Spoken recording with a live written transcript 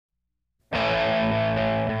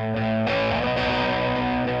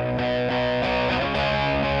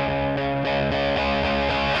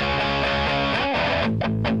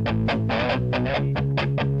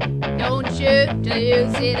till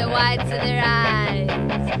you see the whites of their eyes.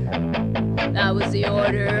 That was the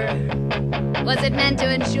order. Was it meant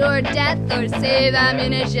to ensure death or save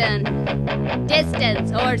ammunition?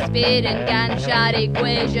 Distance, horse speed, and gunshot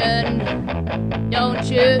equation. Don't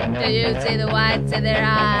shoot till you see the whites of their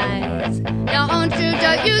eyes. Don't shoot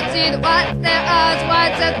till you see the whites of their eyes,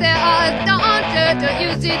 whites of their eyes. Don't shoot till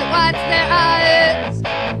you see the whites of their eyes.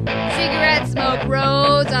 Cigarette smoke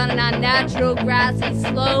rose on an unnatural grassy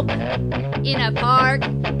slope in a park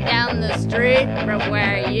down the street from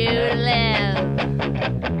where you live.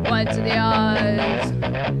 Whites of the eyes,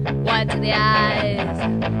 whites of the eyes.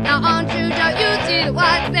 Don't shoot till you see the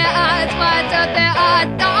whites of their eyes, whites of their eyes.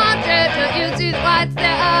 Don't shoot till you see the whites of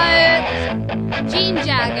their eyes. Jean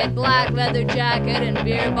jacket, black leather jacket, and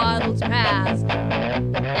beer bottles passed,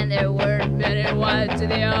 and there weren't many whites of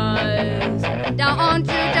the eyes. Don't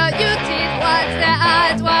shoot till you see the whites of their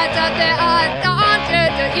eyes, whites of their eyes. Don't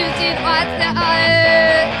shoot till you see the whites of their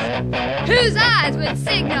eyes. Whose eyes would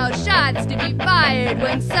signal shots to be fired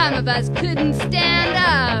when some of us couldn't stand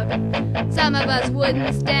up? Some of us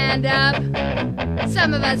wouldn't stand up.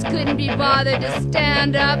 Some of us couldn't be bothered to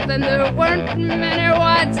stand up, and there weren't many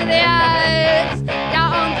whites of the eyes.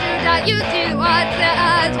 Don't shoot till you see the whites of their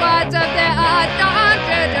eyes, whites of their eyes. Don't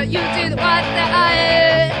shoot till you see the whites of their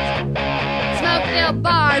eyes. Smoke-filled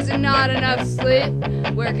bars and not enough sleep,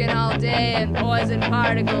 working all day in poison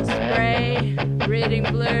particle spray, reading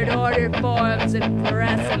blurred order forms and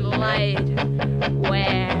fluorescent light.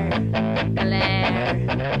 Wear, glare,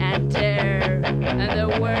 and tear, and there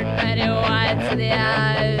weren't many whites of the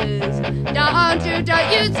eyes. Don't shoot till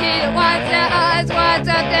you see the whites of their eyes, whites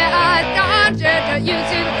of their eyes. Don't shoot till you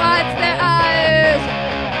see the whites of their eyes.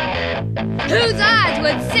 Whose eyes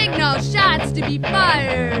would signal shots to be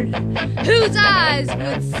fired? Whose eyes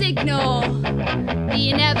would signal the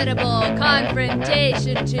inevitable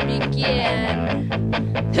confrontation to begin?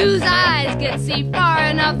 Whose eyes could see far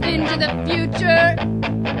enough into the future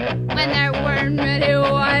when there weren't many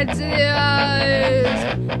whites of the eyes?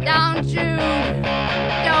 Don't shoot,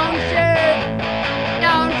 don't shoot,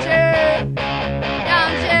 don't shoot,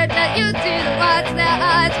 don't shoot till you see the whites of their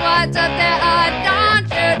eyes, whites of their eyes.